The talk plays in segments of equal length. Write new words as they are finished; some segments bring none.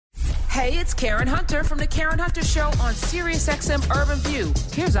Hey, it's Karen Hunter from The Karen Hunter Show on SiriusXM Urban View.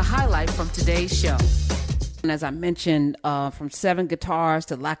 Here's a highlight from today's show. And as I mentioned, from 7 guitars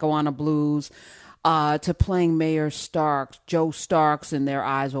to Lackawanna Blues, to playing Mayor Starks, Joe Starks, and Their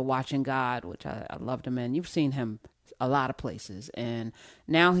Eyes Were Watching God, which I loved him in. You've seen him a lot of places. And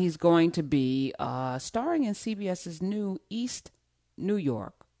now he's going to be starring in CBS's new East New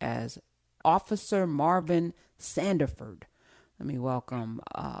York as Officer Marvin Sanderford. Let me welcome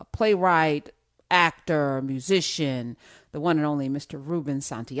playwright, actor, musician, the one and only Mr. Ruben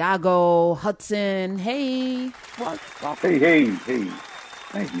Santiago Hudson. Hey. Welcome. Hey.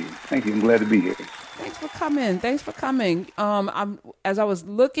 Thank you. I'm glad to be here. Thanks for coming. As I was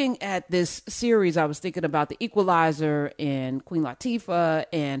looking at this series, I was thinking about The Equalizer and Queen Latifah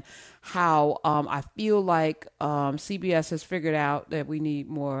and how I feel like CBS has figured out that we need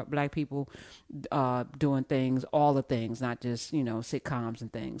more Black people doing things, all the things, not just, sitcoms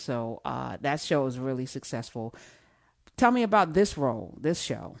and things. So that show is really successful. Tell me about this show. This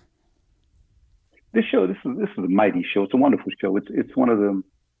is a mighty show. It's a wonderful show. It's one of the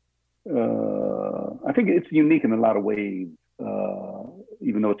I think it's unique in a lot of ways.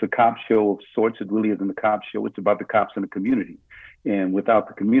 Even though it's a cop show of sorts, it really isn't a cop show. It's about the cops in the community, and without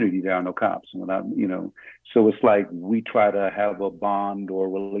the community, there are no cops. So it's like we try to have a bond or a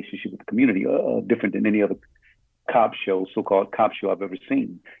relationship with the community, different than any other cop show, so-called cop show I've ever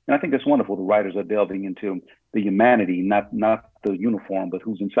seen. And I think that's wonderful. The writers are delving into the humanity, not the uniform, but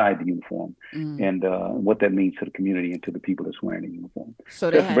who's inside the uniform, and what that means to the community and to the people that's wearing the uniform.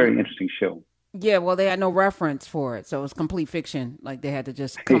 So that's a very interesting show. Yeah, well, they had no reference for it, so it was complete fiction. Like they had to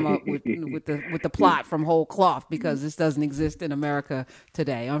just come up with the plot from whole cloth because this doesn't exist in America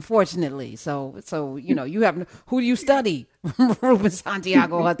today, unfortunately. So you have who do you study, Ruben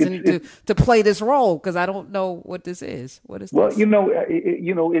Santiago Hudson, to play this role? Because I don't know what this is. What is this? Well,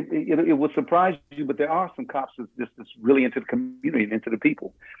 it will surprise you, but there are some cops that's really into the community and into the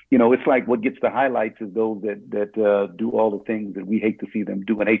people. It's like what gets the highlights is those that do all the things that we hate to see them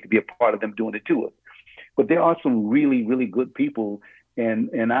do and hate to be a part of them doing it to us. But there are some really, really good people,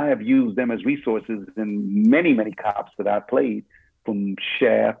 and I have used them as resources in many, many cops that I played, from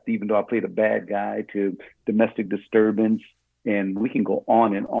Shaft, even though I played a bad guy, to Domestic Disturbance, and we can go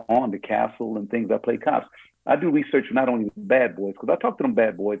on and on, to Castle and things. I play cops. I do research not only with bad boys, because I talk to them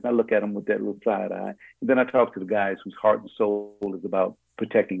bad boys, and I look at them with that little side eye, and then I talk to the guys whose heart and soul is about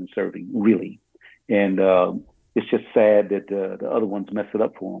protecting and serving, really. And it's just sad that the other ones mess it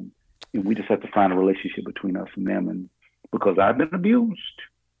up for them. And we just have to find a relationship between us and them. And because I've been abused.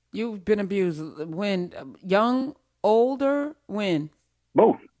 You've been abused when? Young, older, when?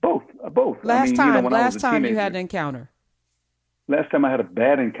 Both. Last time you had an encounter. Last time I had a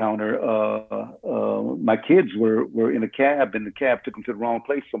bad encounter, my kids were in a cab, and the cab took them to the wrong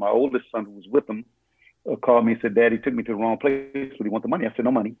place. So my oldest son, who was with them, called me and said, "Daddy took me to the wrong place. What do you want the money?" I said,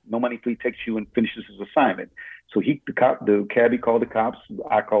 "No money till he takes you and finishes his assignment." So the cabbie called the cops.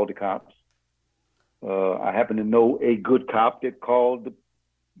 I called the cops. I happen to know a good cop that called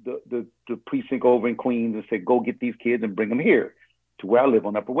the precinct over in Queens and said, "Go get these kids and bring them here to where I live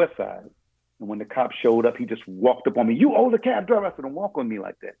on Upper West Side." And when the cop showed up, he just walked up on me. "You owe the cab driver." I said, "Don't walk on me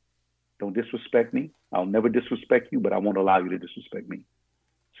like that. Don't disrespect me. I'll never disrespect you, but I won't allow you to disrespect me.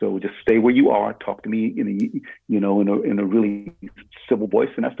 So just stay where you are. Talk to me in a really civil voice,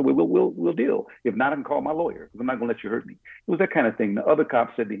 and that's the way we'll deal. If not, I can call my lawyer, because I'm not gonna let you hurt me." It was that kind of thing. The other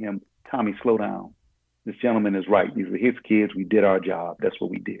cop said to him, "Tommy, slow down. This gentleman is right. These are his kids. We did our job. That's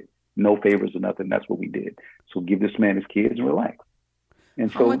what we did. No favors or nothing. That's what we did. So give this man his kids and relax." And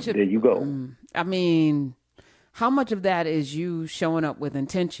so there you go. How much of that is you showing up with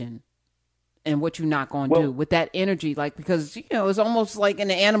intention and what you're not going to do with that energy? Like, because, it's almost like in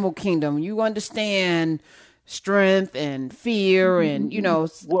the animal kingdom, you understand strength and fear and,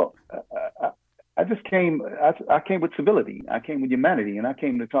 Well, I just came, I came with civility. I came with humanity, and I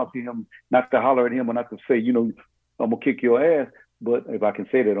came to talk to him, not to holler at him or not to say, I'm going to kick your ass, but if I can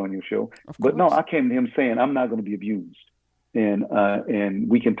say that on your show. But no, I came to him saying, I'm not going to be abused. And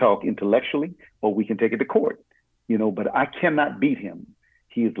we can talk intellectually, or we can take it to court, but I cannot beat him.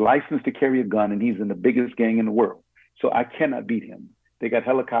 He is licensed to carry a gun, and he's in the biggest gang in the world. So I cannot beat him. They got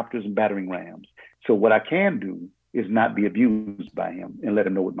helicopters and battering rams. So what I can do is not be abused by him and let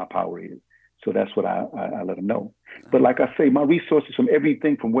him know what my power is. So that's what I let him know. But like I say, my resources, from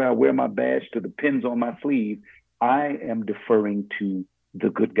everything from where I wear my badge to the pins on my sleeve, I am deferring to the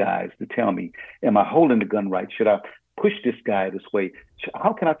good guys to tell me, am I holding the gun right? Should I push this guy this way?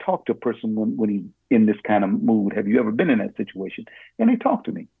 How can I talk to a person when he's in this kind of mood? Have you ever been in that situation? And they talk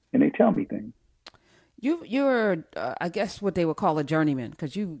to me and they tell me things. You're I guess what they would call a journeyman,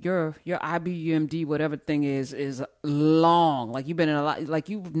 because your IBUMD whatever thing is long. Like you've been in a lot. Like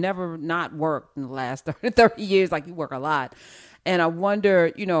you've never not worked in the last 30 years. Like you work a lot, and I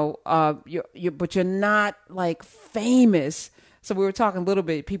wonder, but you're not like famous. So we were talking a little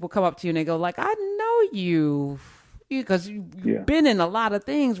bit. People come up to you and they go like, "I know you," because you've been in a lot of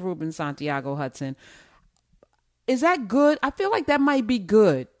things, Ruben Santiago Hudson. Is that good? I feel like that might be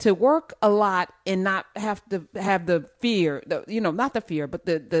good, to work a lot and not have to have the fear, not the fear, but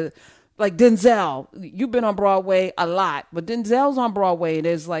the like Denzel. You've been on Broadway a lot, but Denzel's on Broadway and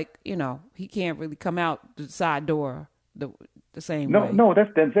there's like, he can't really come out the side door the same way. No,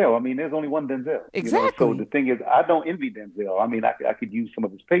 that's Denzel. I mean, there's only one Denzel. Exactly. So the thing is, I don't envy Denzel. I mean, I could use some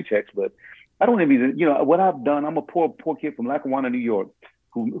of his paychecks, but I don't envy what I've done. I'm a poor kid from Lackawanna, New York,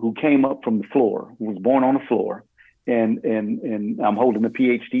 who came up from the floor, who was born on the floor. And I'm holding a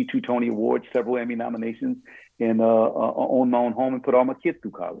PhD, 2 Tony Awards, several Emmy nominations, and own my own home and put all my kids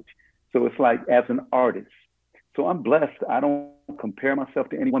through college. So it's like, as an artist. So I'm blessed. I don't compare myself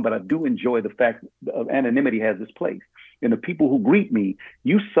to anyone, but I do enjoy the fact of anonymity has its place. And the people who greet me,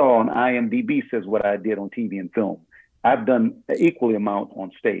 you saw on IMDb says what I did on TV and film. I've done an equal amount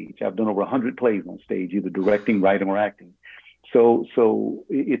on stage. I've done over 100 plays on stage, either directing, writing, or acting. So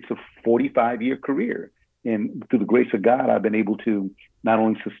it's a 45-year career. And through the grace of God, I've been able to not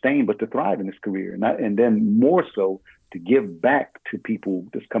only sustain, but to thrive in this career. And then more so to give back to people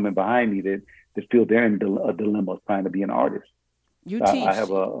that's coming behind me that feel they're in a dilemma of trying to be an artist. You teach. I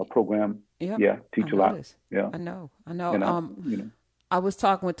have a program. Yep. Yeah, teach a lot. This. Yeah, I know. And I was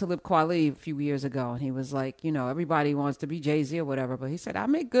talking with Talib Kweli a few years ago, and he was like, everybody wants to be Jay-Z or whatever, but he said, I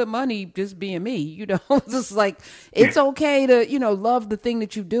make good money just being me, just like, it's okay to, love the thing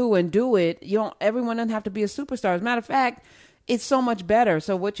that you do and do it. Everyone doesn't have to be a superstar. As a matter of fact, it's so much better.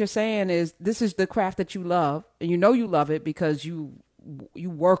 So what you're saying is, this is the craft that you love, and you love it because you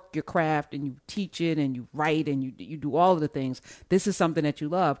work your craft and you teach it and you write and you do all of the things. This is something that you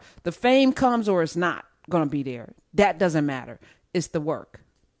love. The fame comes or it's not going to be there. That doesn't matter. It's the work.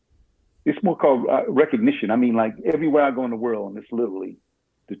 It's more called recognition. I mean, like everywhere I go in the world, and it's literally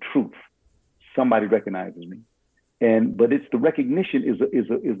the truth. Somebody recognizes me, but it's the recognition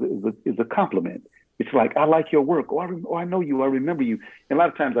is a compliment. It's like, I like your work. I know you. I remember you. And a lot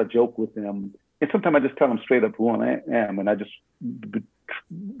of times I joke with them, and sometimes I just tell them straight up who I am, and I just,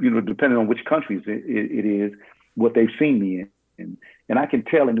 depending on which countries it is, what they've seen me in, and I can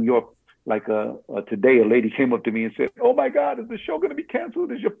tell in New York. Like today, a lady came up to me and said, "Oh my God, is the show going to be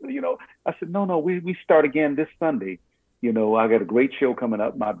canceled? I said, "No, we start again this Sunday. I got a great show coming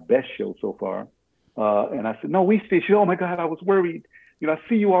up, my best show so far." And I said, "No, we see." She said, "Oh my God, I was worried. I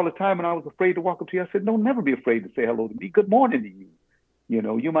see you all the time, and I was afraid to walk up to you." I said, "No, never be afraid to say hello to me. Good morning to you.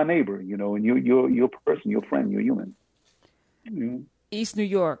 You're my neighbor. And you're a person, you're a friend, you're human." East New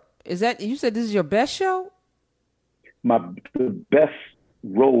York, is that you said this is your best show? The best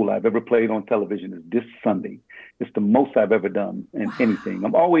role I've ever played on television is this Sunday. It's the most I've ever done in anything.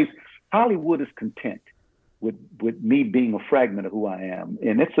 Hollywood is content with me being a fragment of who I am,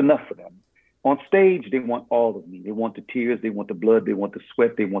 and it's enough for them. On stage, they want all of me. They want the tears, they want the blood, they want the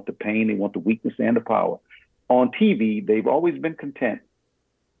sweat, they want the pain, they want the weakness and the power. On TV, they've always been content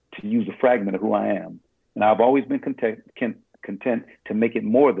to use a fragment of who I am, and I've always been content to make it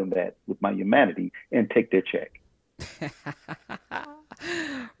more than that with my humanity and take their check.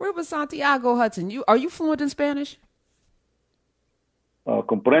 Ruben Santiago Hudson, are you fluent in Spanish?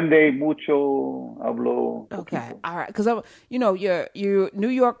 Comprende mucho, hablo. Okay, poquito. all right. Because you're New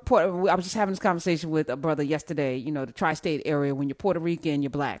York. I was just having this conversation with a brother yesterday. The tri-state area. When you're Puerto Rican, you're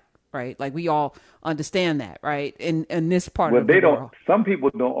black, right? Like we all understand that, right? In this part of the world. Don't. Some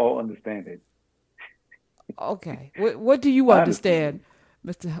people don't all understand it. Okay, what do you understand,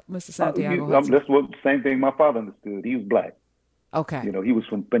 Mr. Santiago Hudson? That's what same thing my father understood. He was black. Okay. He was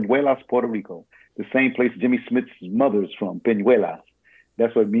from Peñuelas, Puerto Rico, the same place Jimmy Smith's mother is from, Peñuelas.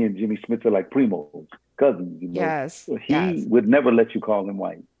 That's why me and Jimmy Smith are like primos, cousins. Yes. So he would never let you call him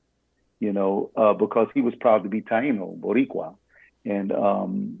white, because he was proud to be Taino, Boricua. And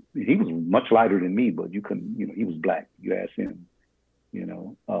he was much lighter than me, but you couldn't, he was black. You ask him,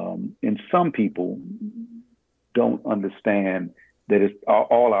 and some people don't understand that it's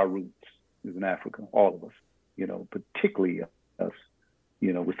all our roots is in Africa, all of us, particularly us,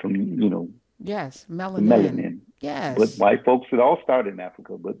 with some, yes, melanin. Yes. But white folks, it all started in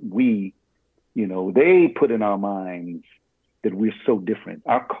Africa, but we, they put in our minds that we're so different.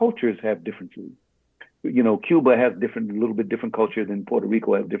 Our cultures have differences. Cuba has a little bit different culture than Puerto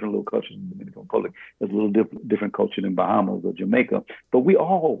Rico, has different little cultures than the Dominican Republic, has a little different culture than Bahamas or Jamaica. But we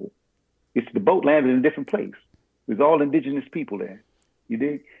all It's the boat landed in a different place. There's all indigenous people there. You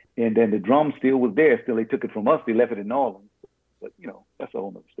dig? And then the drum still was there. Still, they took it from us. They left it in New Orleans. But, that's a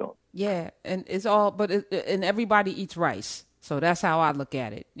whole nother story. Yeah, and it's all, and everybody eats rice. So that's how I look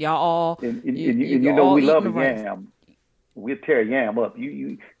at it. Y'all all, And all we love eating the rice. yam. We'll tear yam up.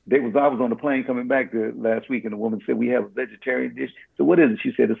 I was on the plane coming back last week, and the woman said we have a vegetarian dish. So what is it?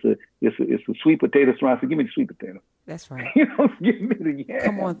 She said it's a sweet potato sauce. I said, give me the sweet potato. That's right. Give me the yam.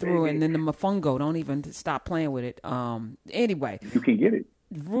 Come on through, baby. and then the mofongo. Don't even stop playing with it. Anyway, You can get it.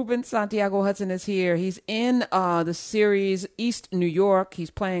 Ruben Santiago Hudson is here. He's in the series East New York. He's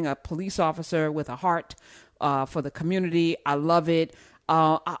playing a police officer with a heart for the community. I love it.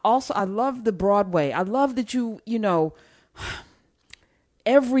 I love the Broadway. I love that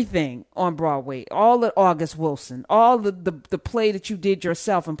everything on Broadway, all the August Wilson, all the play that you did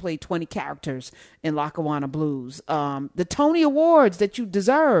yourself and played 20 characters in Lackawanna Blues, the Tony Awards that you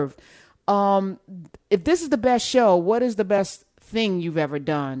deserve. If this is the best show, what is the best thing you've ever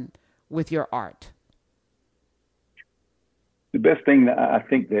done with your art? The best thing that I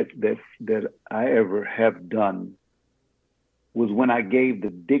think that I ever have done was when I gave the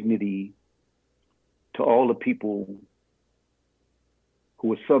dignity to all the people who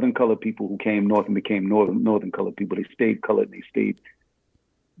were Southern colored people who came north and became Northern colored people. They stayed colored, and they stayed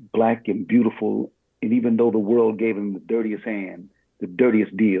black and beautiful. And even though the world gave them the dirtiest hand, the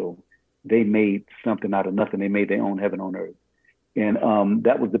dirtiest deal, they made something out of nothing. They made their own heaven on earth. And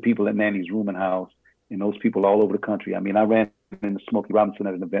that was the people at Nanny's Rooming House, and those people all over the country. I mean, I ran into Smokey Robinson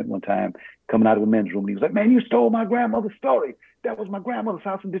at an event one time, coming out of the men's room, and he was like, "Man, you stole my grandmother's story. That was my grandmother's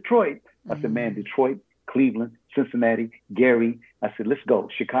house in Detroit." I said, "Man, Detroit, Cleveland, Cincinnati, Gary." I said, "Let's go.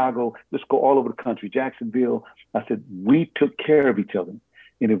 Chicago, let's go all over the country. Jacksonville." I said, "We took care of each other.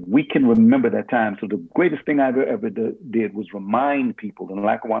 And if we can remember that time." So the greatest thing I ever did was remind people in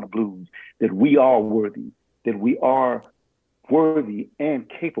Lackawanna Blues that we are worthy, that we are worthy and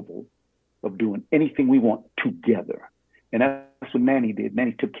capable of doing anything we want together. And that's what Nanny did.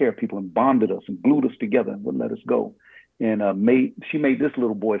 Nanny took care of people and bonded us and glued us together and wouldn't let us go. And she made this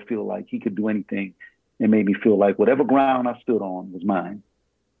little boy feel like he could do anything, and made me feel like whatever ground I stood on was mine.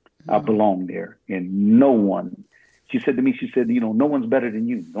 I belonged there. And no one, she said to me, no one's better than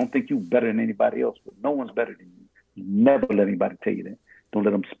you. Don't think you're better than anybody else, but no one's better than you. You never let anybody tell you that. Don't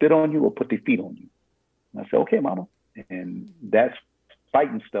let them spit on you or put their feet on you. And I said, "Okay, mama." And that's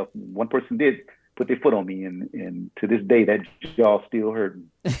fighting stuff. One person did put their foot on me, and to this day, that jaw still hurting.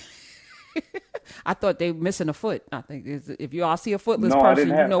 I thought they missing a foot. I think if you all see a footless person,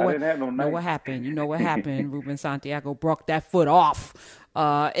 you know what happened. You know what happened. Ruben Santiago broke that foot off,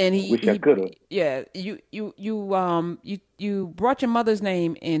 and he. Wish I could have. Yeah, you brought your mother's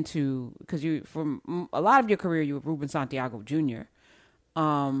name into, because from a lot of your career you were Ruben Santiago Jr.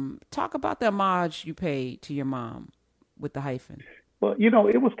 Talk about the homage you paid to your mom with the hyphen. Well,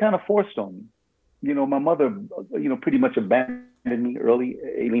 it was kind of forced on me. My mother, pretty much abandoned me early,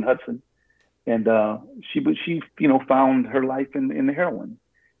 Aileen Hudson. And she found her life in the heroin.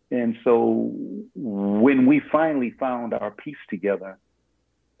 And so when we finally found our peace together,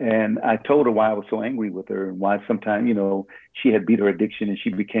 and I told her why I was so angry with her and why sometimes, she had beat her addiction, and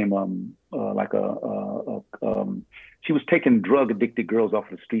she became she was taking drug addicted girls off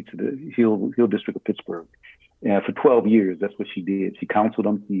the streets of the Hill District of Pittsburgh. And for 12 years, that's what she did. She counseled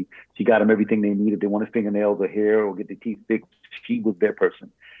them. She got them everything they needed. They wanted fingernails or hair or get their teeth fixed. She was their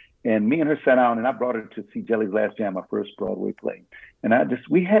person. And me and her sat down, and I brought her to see Jelly's Last Jam, my first Broadway play. And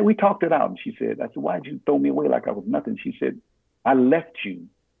we talked it out. And she said, I said, "Why'd you throw me away like I was nothing?" She said, "I left you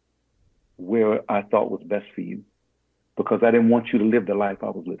where I thought was best for you because I didn't want you to live the life I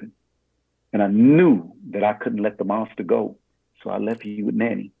was living. And I knew that I couldn't let the monster go. So I left you with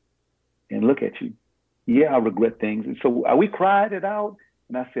Nanny. And look at you. Yeah, I regret things." And so we cried it out.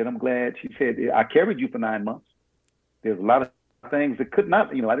 And I said, "I'm glad." She said, "I carried you for 9 months. There's a lot of things that could not,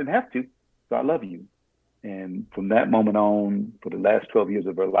 I didn't have to. So I love you." And from that moment on, for the last 12 years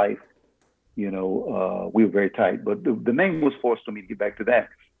of her life, we were very tight. But the name was forced on me to get back to that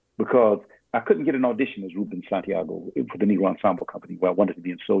because I couldn't get an audition as Ruben Santiago for the Negro Ensemble Company, where I wanted to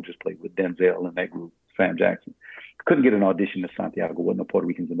be in Soldier's Play with Denzel and that group, Sam Jackson. Couldn't get an audition as Santiago. Wasn't no Puerto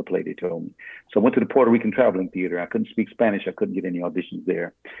Ricans in the play, they told me. So I went to the Puerto Rican Traveling Theater. I couldn't speak Spanish. I couldn't get any auditions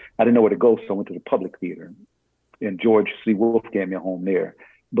there. I didn't know where to go, so I went to the Public Theater. And George C. Wolfe gave me a home there.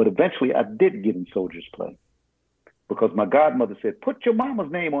 But eventually I did get in Soldier's Play because my godmother said, "Put your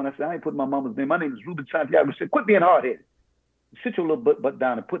mama's name on." I said, "I ain't putting my mama's name. My name is Ruben Santiago." She said, "Quit being hard-headed. Sit your little butt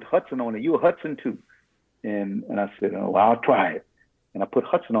down and put Hudson on it. You're Hudson too." And I said, "Oh, I'll try it." And I put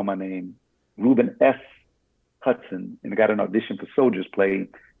Hudson on my name, Ruben S. Hudson, and I got an audition for Soldier's Play.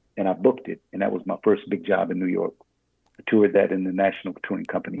 and I booked it. And that was my first big job in New York. I toured that in the National Touring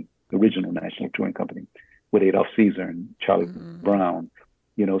Company, the original National Touring Company, with Adolph Caesar and Charlie Brown.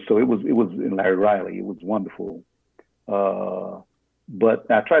 You know, so it was in Larry Riley. It was wonderful.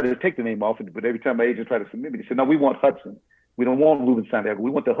 But I tried to take the name off it, but every time my agent tried to submit me, they said, no, we want Hudson. We don't want Ruben Santiago.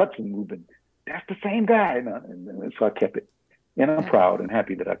 We want the Hudson Ruben. That's the same guy. And so I kept it. And I'm proud and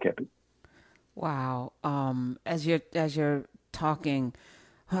happy that I kept it. Wow. As you're talking,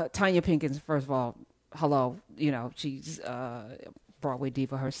 Tonya Pinkins, first of all, hello. You know, she's Broadway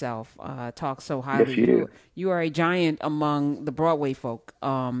diva herself. Talks so highly. Yes, she is. You are a giant among the Broadway folk.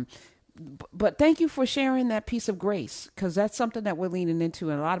 But thank you for sharing that piece of grace, because that's something that we're leaning into,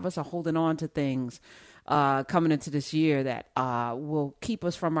 and a lot of us are holding on to things coming into this year that will keep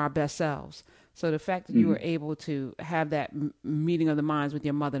us from our best selves. So the fact that you were able to have that meeting of the minds with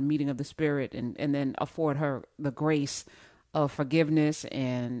your mother, meeting of the spirit, and then afford her the grace of forgiveness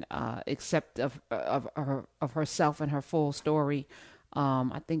and accept of herself and her full story,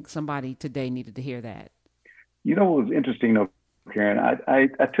 I think somebody today needed to hear that. You know what was interesting, though, Karen? I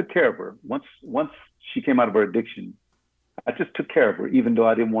took care of her. Once she came out of her addiction, I just took care of her, even though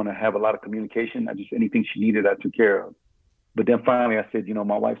I didn't want to have a lot of communication. Anything she needed, I took care of. But then finally I said,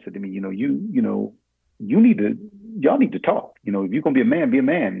 my wife said to me, y'all need to talk. If you're going to be a man, be a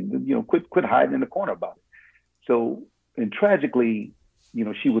man. Quit hiding in the corner about it. So, and tragically,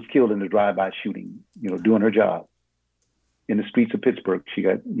 she was killed in a drive-by shooting, doing her job in the streets of Pittsburgh. She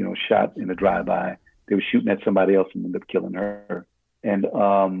got, shot in a drive-by. They were shooting at somebody else and ended up killing her. And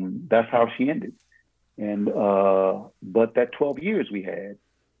that's how she ended. And, but that 12 years we had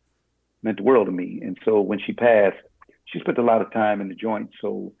meant the world to me. And so when she passed, she spent a lot of time in the joint.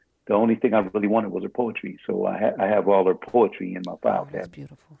 So the only thing I really wanted was her poetry. So I have all her poetry in my file cabinet. That's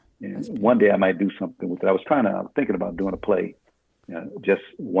beautiful. And one day I might do something with it. I was thinking about doing a play, just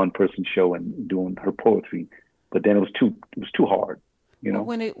one person show and doing her poetry, but then it was too hard. Well,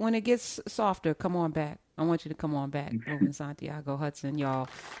 when it gets softer, come on back. I want you to come on back. Ruben Santiago Hudson, y'all.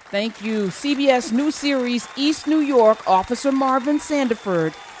 Thank you. CBS new series, East New York, Officer Marvin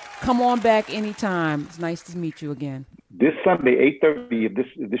Sandiford. Come on back anytime. It's nice to meet you again. This Sunday, 8:30. If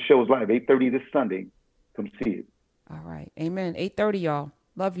this show is live, 8:30 this Sunday. Come see it. All right. Amen. 8:30, y'all.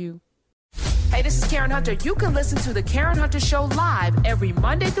 Love you. Hey, this is Karen Hunter. You can listen to The Karen Hunter Show live every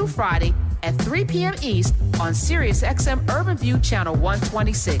Monday through Friday at 3 p.m. East on SiriusXM Urban View Channel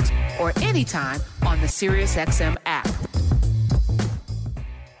 126 or anytime on the SiriusXM app.